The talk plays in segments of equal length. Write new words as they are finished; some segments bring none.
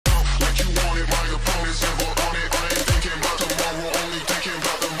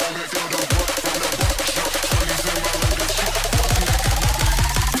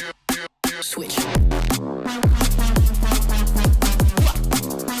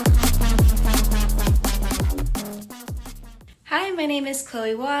Hi, my name is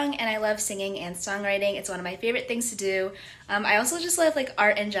Chloe Wong, and I love singing and songwriting. It's one of my favorite things to do. I also just love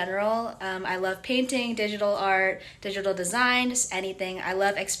art in general. I love painting, digital art, digital design, just anything. I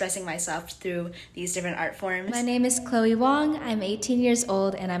love expressing myself through these different art forms. My name is Chloe Wong. I'm 18 years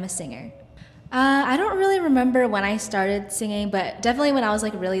old, and I'm a singer. I don't really remember when I started singing, but definitely when I was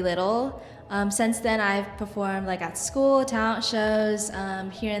really little. Since then, I've performed at school, talent shows,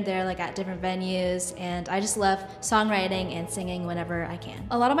 here and there, at different venues, and I just love songwriting and singing whenever I can.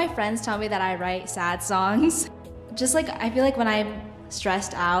 A lot of my friends tell me that I write sad songs. Just I feel when I'm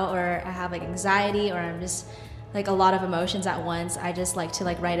stressed out or I have anxiety or I'm just a lot of emotions at once, I just like to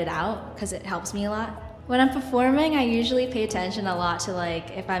write it out because it helps me a lot. When I'm performing, I usually pay attention a lot to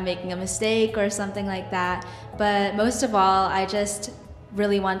if I'm making a mistake or something like that, but most of all, I just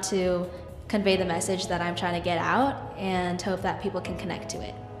really want to convey the message that I'm trying to get out and hope that people can connect to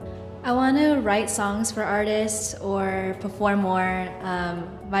it. I want to write songs for artists or perform more.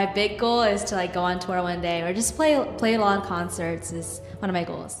 My big goal is to go on tour one day or just play a lot of concerts is one of my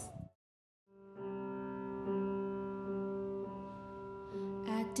goals.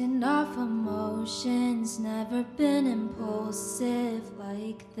 Acting off emotions, never been impulsive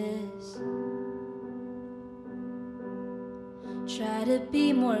like this. Try to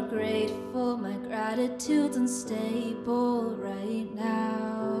be more grateful, my gratitude's unstable right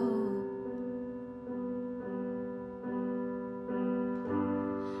now.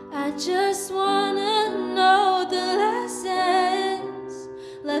 I just wanna know the lessons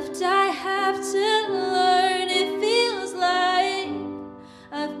left I have to learn. It feels like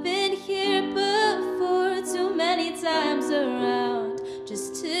I've been here before, too many times around,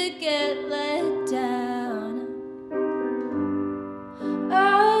 just to get let down.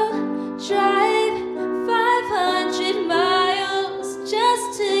 I'll drive 500 miles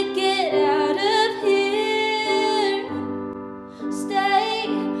just to get out of here. Stay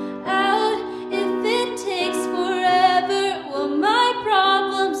out if it takes forever. Will my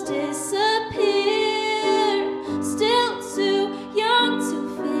problems disappear? Still too young to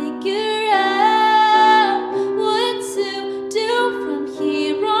figure out what to do from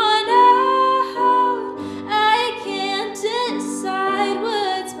here on out. I can't decide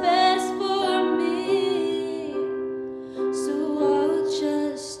what's best for me, so I'll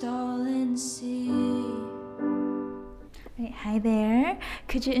just stall and see. Hi there.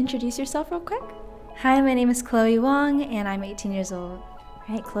 Could you introduce yourself real quick? Hi, my name is Chloe Wong, and I'm 18 years old. All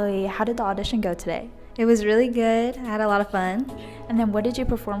right, Chloe, how did the audition go today? It was really good. I had a lot of fun. And then what did you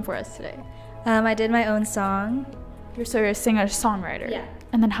perform for us today? I did my own song. You're a singer-songwriter? Yeah.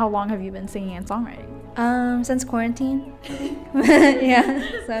 And then how long have you been singing and songwriting? Since quarantine. Yeah,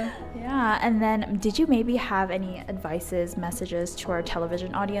 so. Yeah, and then did you maybe have any advices, messages to our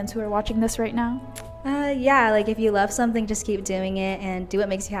television audience who are watching this right now? Yeah, if you love something, just keep doing it and do what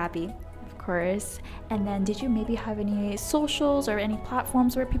makes you happy. Of course. And then did you maybe have any socials or any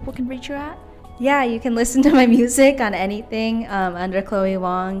platforms where people can reach you at? Yeah, you can listen to my music on anything under Chloe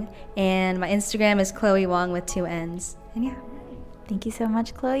Wong, and my Instagram is Chloe Wong with 2 N's. And yeah. Thank you so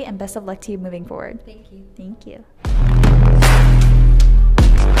much, Chloe, and best of luck to you moving forward. Thank you. Thank you.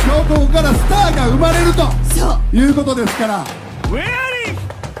 今日ここからスターが生まれるということですから。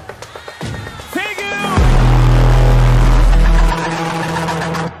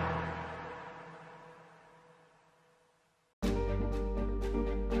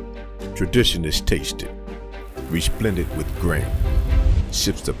Tradition is tasted, resplendent with grain.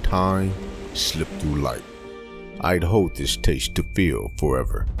 Sips of time slip through light. I'd hold this taste to feel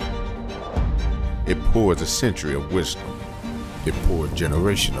forever. It pours a century of wisdom. It pours a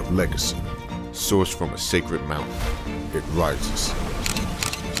generation of legacy. Sourced from a sacred mountain, it rises.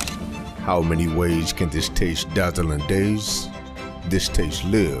 How many ways can this taste dazzle in days? This taste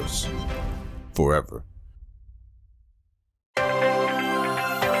lives forever.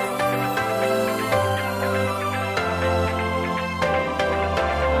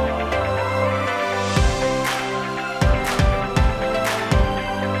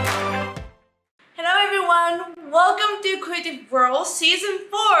 Welcome to Creative World Season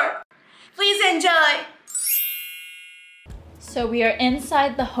 4! Please enjoy! So we are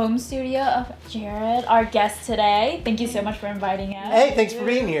inside the home studio of Jared, our guest today. Thank you so much for inviting us. Hey, thanks for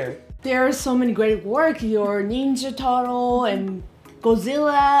being here. There are so many great work, your Ninja Turtle and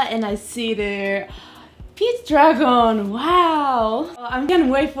Godzilla, and I see the Peach Dragon. Wow! I'm gonna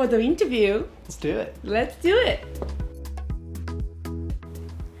wait for the interview. Let's do it. Let's do it!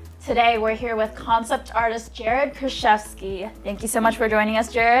 Today we're here with concept artist Jared Krichevsky. Thank you so much for joining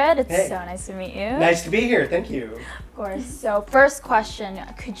us, Jared. It's so nice to meet you. Nice to be here, thank you. Of course. So first question,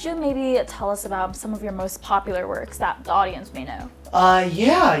 could you maybe tell us about some of your most popular works that the audience may know?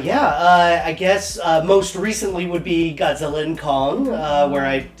 I guess most recently would be Godzilla and Kong, where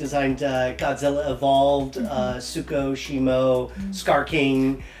I designed Godzilla Evolved, Suko, Shimo, Scar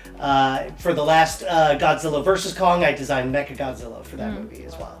King. For the last Godzilla vs. Kong, I designed Mechagodzilla for that movie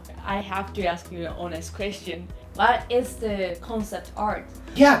as well. I have to ask you an honest question. What is the concept art?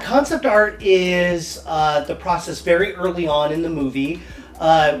 Yeah, concept art is the process very early on in the movie,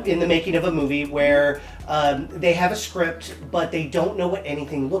 in the making of a movie, where they have a script, but they don't know what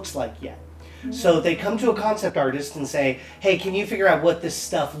anything looks like yet. So they come to a concept artist and say, hey, can you figure out what this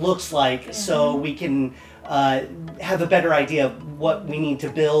stuff looks like so we can have a better idea of what we need to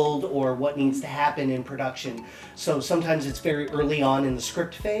build or what needs to happen in production. So sometimes it's very early on in the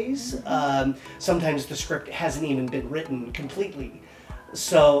script phase. Sometimes the script hasn't even been written completely.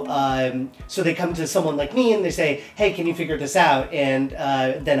 So so they come to someone like me and they say, hey, can you figure this out? And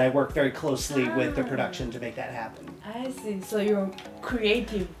then I work very closely with the production to make that happen. I see. So you're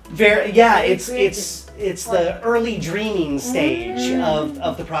creative. It's the early dreaming stage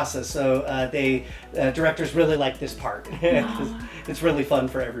of the process. So directors really like this part. It's really fun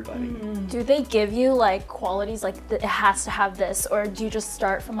for everybody. Do they give you like qualities like it has to have this, or do you just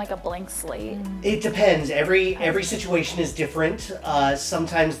start from like a blank slate? It depends. Every situation is different.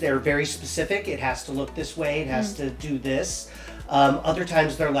 Sometimes they're very specific. It has to look this way. It has to do this. Other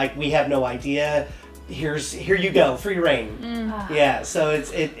times they're like, we have no idea. Here you go, free reign. Yeah. So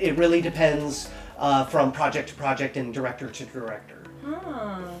it really depends from project to project and director to director.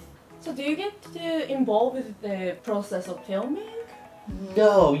 So do you get to involve with the process of filming?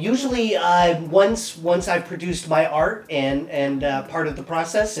 No, usually once I've produced my art and part of the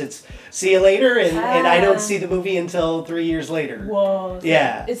process, it's see you later, and I don't see the movie until 3 years later. Whoa. So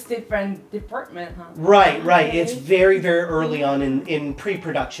yeah. It's different department, huh? Right. It's very early on in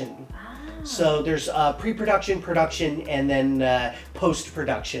pre-production. So there's pre-production, production, and then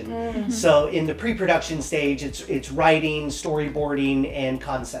post-production. So in the pre-production stage, it's writing, storyboarding, and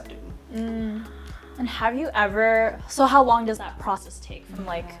concepting. And have you ever, so how long does that process take from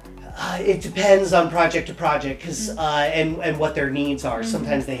like? It depends on project to project, because and what their needs are.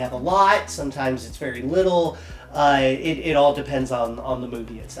 Sometimes they have a lot, sometimes it's very little. It all depends on the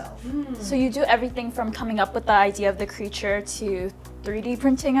movie itself. So you do everything from coming up with the idea of the creature to 3D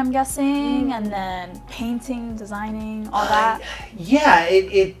printing, I'm guessing, and then painting, designing, all that? Yeah,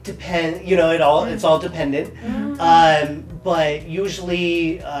 it depends. You know, it's all dependent. But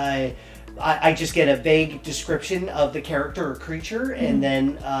usually I just get a vague description of the character or creature, and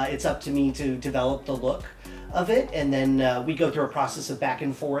then it's up to me to develop the look of it, and then we go through a process of back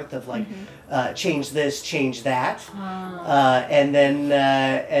and forth of like change this, change that, and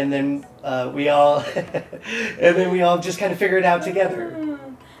then we all just kind of figure it out together.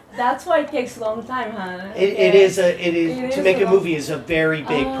 That's why it takes a long time, huh? It is to make a movie is a very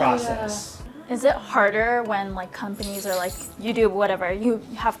big process. Is it harder when like companies are like, you do whatever, you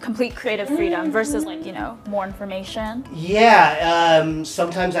have complete creative freedom versus like, you know, more information? Yeah,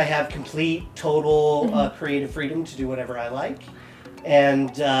 sometimes I have complete, total creative freedom to do whatever I like.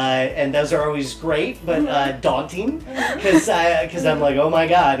 And those are always great, but daunting, because I'm like, oh my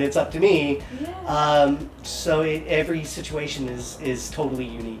God, it's up to me. So every situation is totally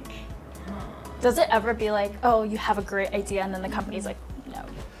unique. Does it ever be like, oh, you have a great idea, and then the company's like, no?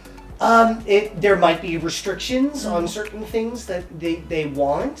 There might be restrictions on certain things that they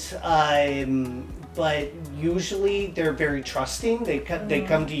want, but usually they're very trusting. They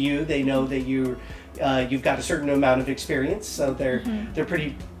come to you. They know that you've got a certain amount of experience, so they're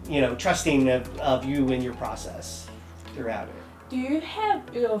pretty trusting of you and your process throughout it. Do you have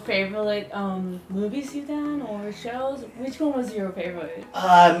your favorite movies you've done or shows? Which one was your favorite?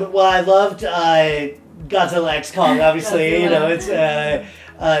 Well, I loved Godzilla x Kong. Obviously, it's.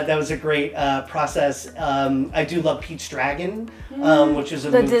 That was a great process. I do love Pete's Dragon, which is a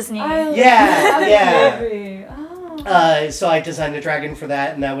the Disney. So I designed a dragon for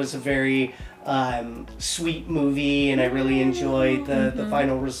that, and that was a very sweet movie, and I really enjoyed the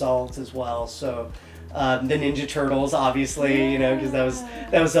final results as well. So the Ninja Turtles, obviously, because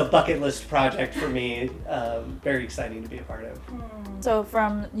that was a bucket list project for me. Very exciting to be a part of. So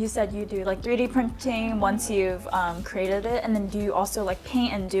you said you do like 3D printing once you've created it, and then do you also like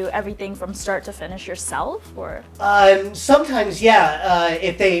paint and do everything from start to finish yourself, or? Sometimes, yeah.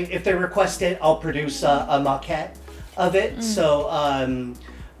 If they request it, I'll produce a maquette of it. So a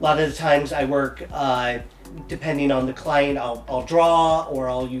lot of the times I work depending on the client, I'll draw or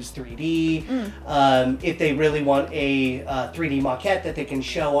I'll use 3D. If they really want a 3D maquette that they can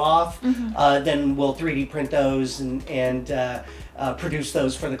show off, then we'll 3D print those and produce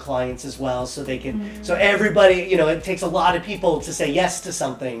those for the clients as well, so they can. So everybody, you know, it takes a lot of people to say yes to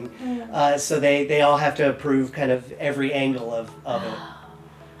something, so they all have to approve kind of every angle of it.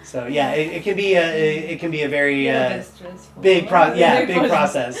 So yeah, it can be a very big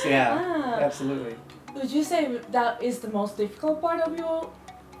process. Yeah, absolutely. Would you say that is the most difficult part of your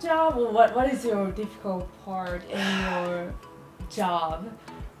job, or what is your difficult part in your job?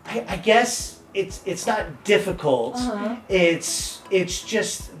 I guess it's not difficult. It's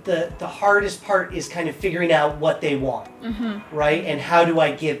just the hardest part is kind of figuring out what they want, right? And how do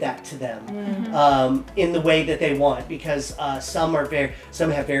I give that to them in the way that they want? Because some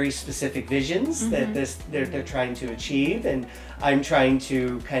have very specific visions that they're trying to achieve, and I'm trying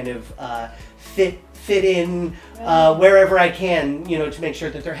to kind of fit in wherever I can, you know, to make sure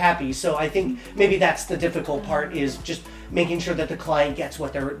that they're happy. So I think maybe that's the difficult part, is just making sure that the client gets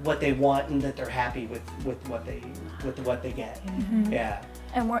what they want and that they're happy with what they get. Yeah.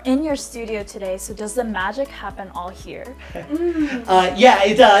 And we're in your studio today, so does the magic happen all here? Yeah,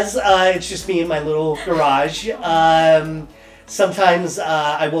 it does. It's just me in my little garage. Sometimes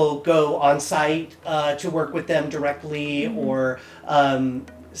I will go on site to work with them directly, or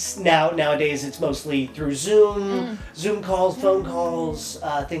nowadays it's mostly through Zoom calls, phone calls,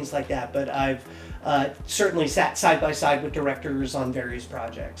 things like that. But I've certainly sat side by side with directors on various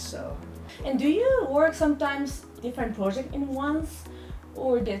projects. So. And do you work sometimes different projects in once,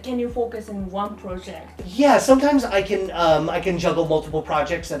 or can you focus in one project? Yeah, sometimes I can juggle multiple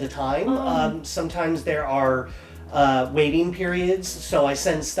projects at a time. Sometimes there are waiting periods, so I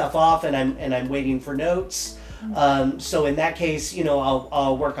send stuff off and I'm waiting for notes. So in that case, you know,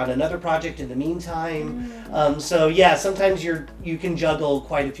 I'll work on another project in the meantime. So yeah, sometimes you can juggle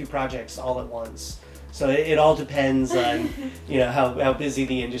quite a few projects all at once. So it all depends on, you know, how busy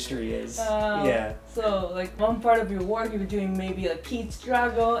the industry is. Yeah. So like one part of your work you're doing maybe like Pete's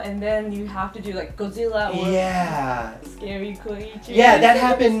Dragon, and then you have to do like Godzilla or scary creatures. Yeah, that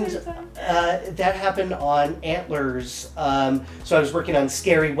happened. That happened on Antlers. So I was working on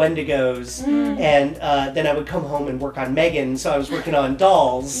scary Wendigos, and then I would come home and work on Megan. So I was working on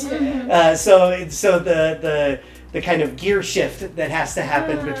dolls. So the kind of gear shift that has to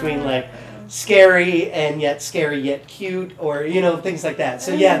happen between like scary yet cute, or you know, things like that.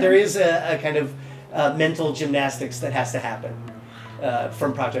 So yeah, there is a kind of mental gymnastics that has to happen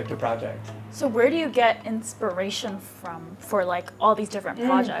from project to project. So where do you get inspiration from for like all these different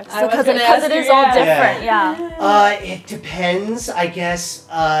projects? Because it is all different. It depends, I guess.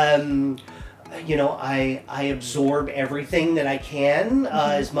 You know, I absorb everything that I can,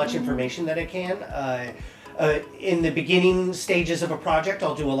 as much information that I can. In the beginning stages of a project,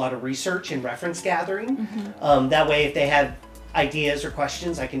 I'll do a lot of research and reference gathering. That way, if they have ideas or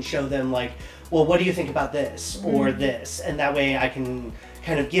questions, I can show them like, well, what do you think about this or this? And that way I can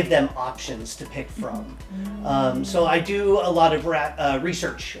kind of give them options to pick from. So I do a lot of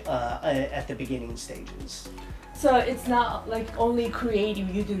research at the beginning stages. So it's not like only creative,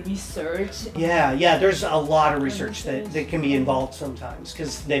 you do research. Yeah, there's a lot of research that can be involved sometimes,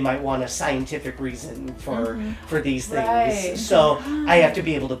 because they might want a scientific reason for these things. Right. So I have to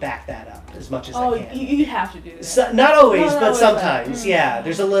be able to back that up as much as I can. You have to do that. So, not always, but sometimes. Yeah,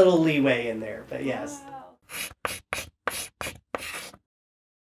 there's a little leeway in there, but yes.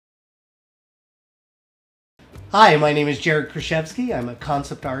 Hi, my name is Jared Krichevsky. I'm a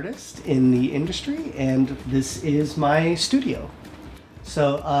concept artist in the industry, and this is my studio.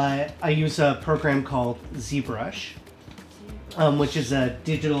 So I use a program called ZBrush, which is a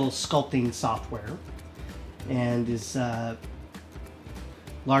digital sculpting software, and is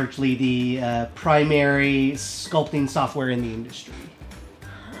largely the primary sculpting software in the industry.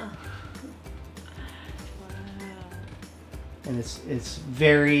 And it's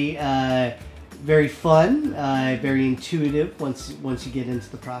very fun, very intuitive once you get into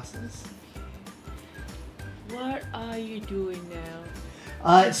the process. What are you doing now?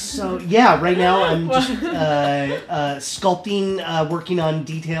 So yeah, right now I'm just sculpting, working on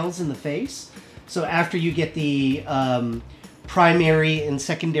details in the face. So after you get the primary and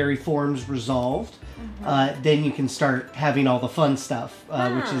secondary forms resolved, then you can start having all the fun stuff,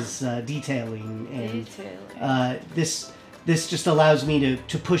 which is detailing. And this just allows me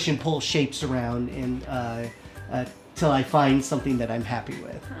to push and pull shapes around and till I find something that I'm happy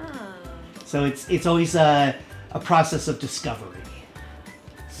with. So it's always a process of discovery.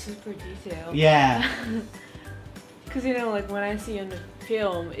 Super detailed. Yeah. Because you know, like when I see on the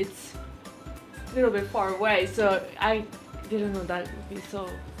film, it's a little bit far away, so I didn't know that would be so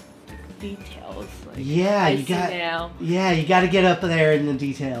details. Like, yeah, you got to get up there in the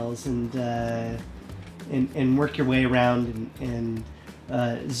details and work your way around and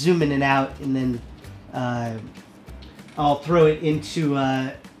zoom in and out, and then I'll throw it into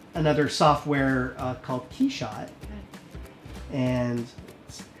another software called Keyshot, and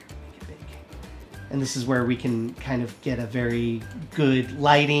this is where we can kind of get a very good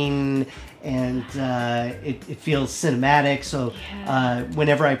lighting, and it feels cinematic. So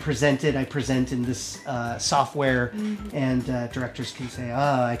whenever I present it, I present in this software, and directors can say,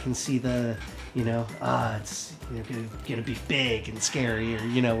 "Oh, I can see the, it's gonna be big and scary,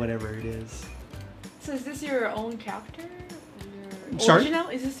 or whatever it is." So is this your own character? Sorry? Original?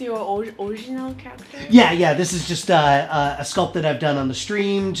 Is this your original character? Yeah. This is just a sculpt that I've done on the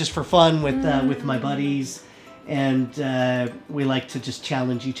stream just for fun with my buddies, and we like to just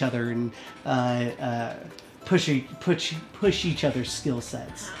challenge each other and push each other's skill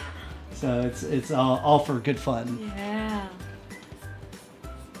sets. So it's all for good fun. Yeah.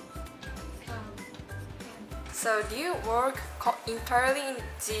 So do you work entirely in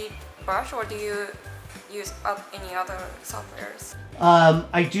ZBrush, or do you use any other softwares?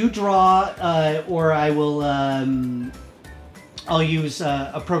 I do draw, or I will. I'll use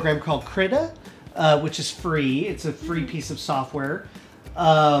a program called Krita, which is free. It's a free piece of software,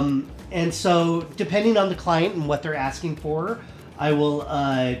 and so depending on the client and what they're asking for,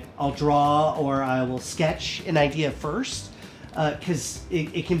 I'll draw or I will sketch an idea first, because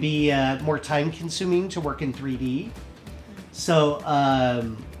it can be more time consuming to work in 3D. So.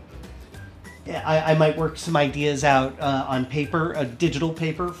 I might work some ideas out on paper, digital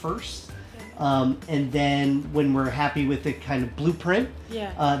paper first, and then when we're happy with the kind of blueprint,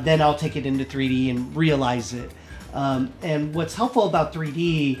 then I'll take it into 3D and realize it. And what's helpful about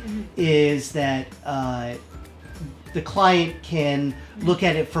 3D is that the client can look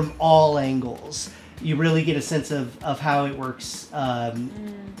at it from all angles. You really get a sense of how it works,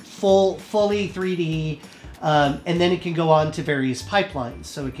 fully 3D. And then it can go on to various pipelines.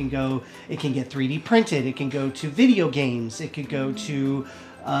 So it can get 3D printed. It can go to video games. It could go to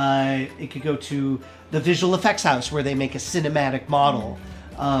the visual effects house where they make a cinematic model.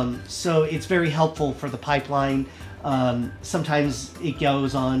 So it's very helpful for the pipeline. Sometimes it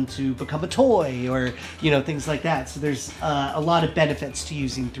goes on to become a toy or things like that. So there's a lot of benefits to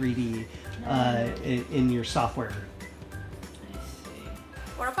using 3D in your software.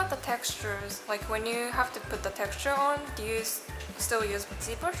 What about the textures? Like when you have to put the texture on, do you still use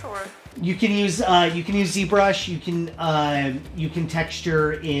ZBrush, or? You can use ZBrush. You can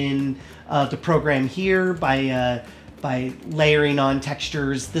texture in the program here by layering on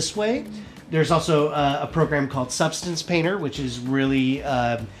textures this way. There's also a program called Substance Painter, which is really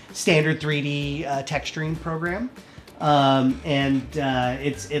standard 3D texturing program, and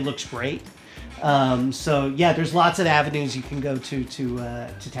it looks great. So yeah, there's lots of avenues you can go to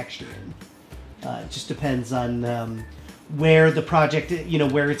texture in. It just depends on where the project,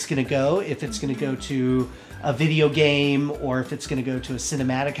 where it's going to go. If it's going to go to a video game or if it's going to go to a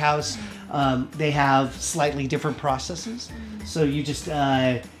cinematic house, they have slightly different processes. So you just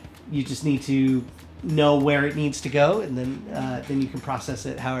need to know where it needs to go, and then you can process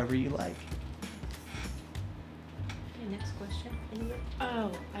it however you like. Okay, next question.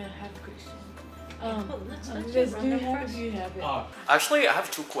 Oh, I have a question. Actually, I have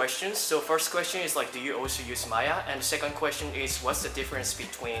two questions. So first question is like, do you also use Maya? And the second question is, what's the difference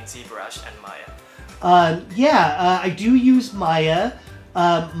between ZBrush and Maya? I do use Maya.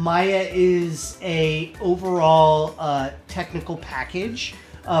 Maya is a overall technical package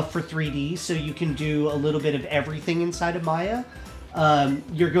for 3D, so you can do a little bit of everything inside of Maya.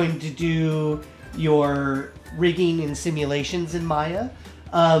 You're going to do your rigging and simulations in Maya.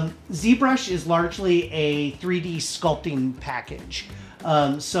 ZBrush is largely a 3D sculpting package.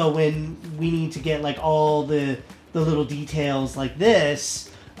 So when we need to get like all the little details like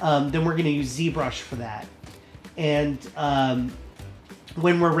this, then we're going to use ZBrush for that. And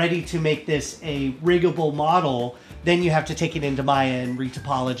when we're ready to make this a riggable model, then you have to take it into Maya and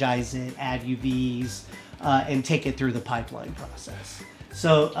retopologize it, add UVs, and take it through the pipeline process.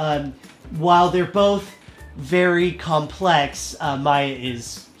 So while they're both very complex, Maya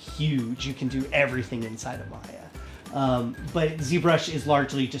is huge. You can do everything inside of Maya. But ZBrush is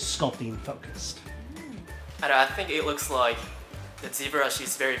largely just sculpting focused. And I think it looks like the ZBrush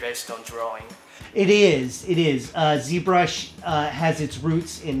is very based on drawing. It is. ZBrush has its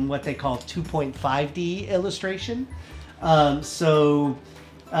roots in what they call 2.5D illustration. So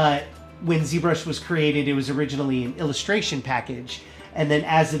when ZBrush was created, it was originally an illustration package. and then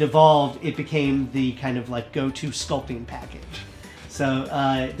as it evolved, it became the kind of like go-to sculpting package. So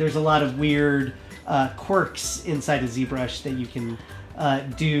there's a lot of weird quirks inside of ZBrush that you can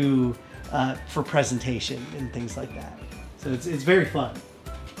do for presentation and things like that. So it's very fun.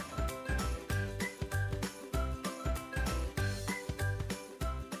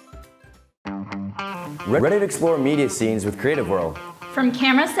 Ready to explore media scenes with Creative World. From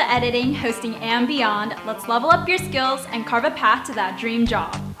cameras to editing, hosting, and beyond, let's level up your skills and carve a path to that dream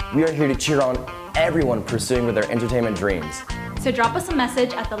job. We are here to cheer on everyone pursuing with their entertainment dreams. So drop us a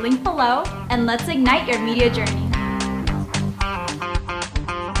message at the link below and let's ignite your media journey.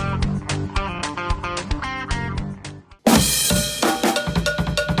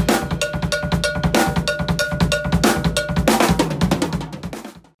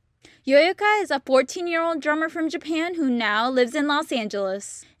 YOYOKA is a 14-year-old drummer from Japan who now lives in Los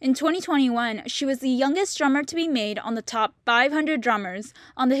Angeles. In 2021, she was the youngest drummer to be made on the top 500 drummers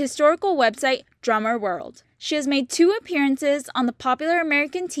on the historical website Drummer World. She has made 2 appearances on the popular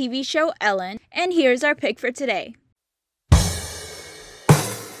American TV show Ellen, and here's our pick for today.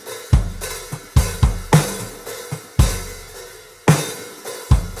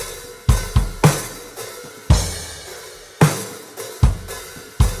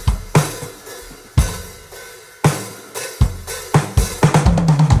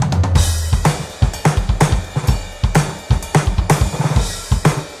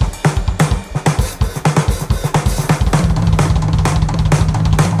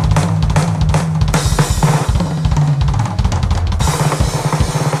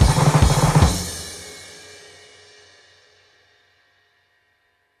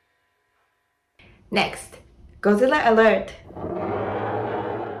 Next, Godzilla alert!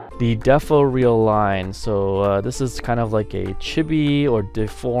 The defo real line. So this is kind of like a chibi or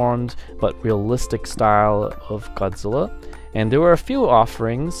deformed but realistic style of Godzilla. And there were a few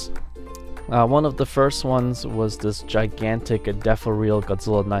offerings. One of the first ones was this gigantic defo real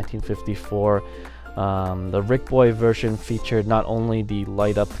Godzilla 1954. The Rick Boy version featured not only the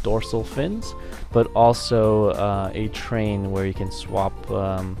light up dorsal fins, but also a train where you can swap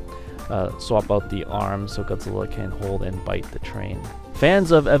out the arms so Godzilla can hold and bite the train.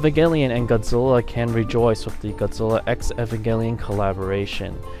 Fans of Evangelion and Godzilla can rejoice with the Godzilla X Evangelion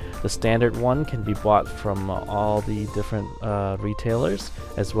collaboration. The standard one can be bought from all the different retailers,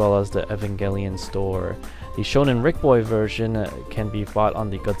 as well as the Evangelion store. The Shonen Rick Boy version can be bought on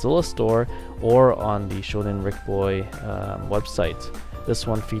the Godzilla store or on the Shonen Rick Boy website. This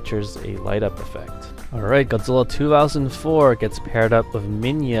one features a light up effect. Alright, Godzilla 2004 gets paired up with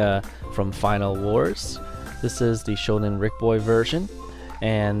Minya from Final Wars. This is the Shonen Rick Boy version.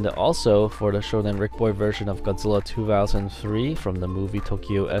 And also for the Shonen Rick Boy version of Godzilla 2003 from the movie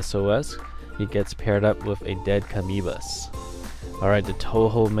Tokyo SOS, he gets paired up with a dead Kamibas. Alright, the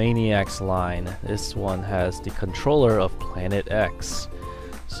Toho Maniacs line. This one has the controller of Planet X.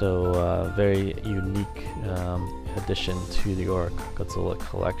 So very unique addition to your Godzilla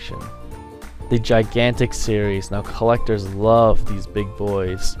collection. The Gigantic series. Now collectors love these big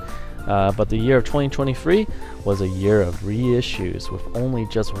boys. But the year of 2023 was a year of reissues with only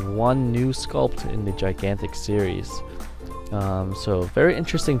just one new sculpt in the Gigantic series. So very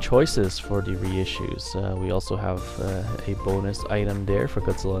interesting choices for the reissues. We also have a bonus item there for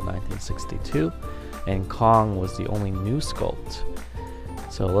Godzilla 1962, and Kong was the only new sculpt.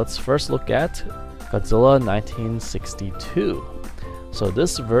 So let's first look at Godzilla 1962. So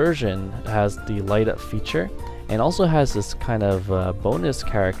this version has the light up feature and also has this kind of bonus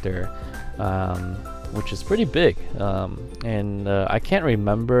character, which is pretty big. And I can't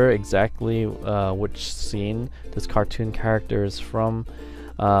remember exactly which scene this cartoon character is from,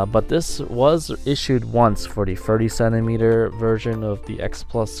 but this was issued once for the 30cm version of the X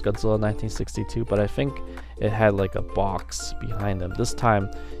Plus Godzilla 1962, but I think it had like a box behind him. This time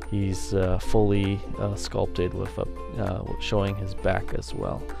he's fully sculpted with showing his back as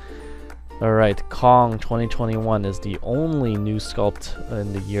well. Alright, Kong 2021 is the only new sculpt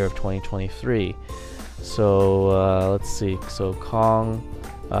in the year of 2023. So let's see. So Kong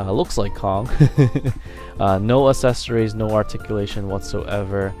looks like Kong. No accessories, no articulation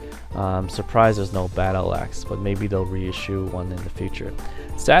whatsoever. Surprised there's no battle axe, but maybe they'll reissue one in the future.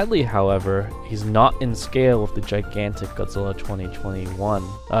 Sadly, however, he's not in scale with the gigantic Godzilla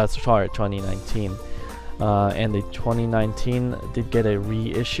 2019. And the 2019 did get a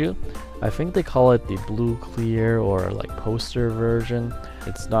reissue. I think they call it the blue clear or like poster version.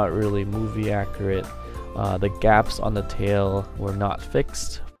 It's not really movie accurate. The gaps on the tail were not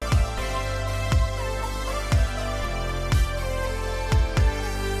fixed.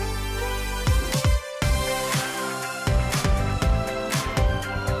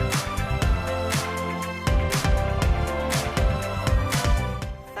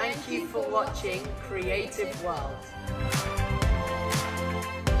 for watching Creative World.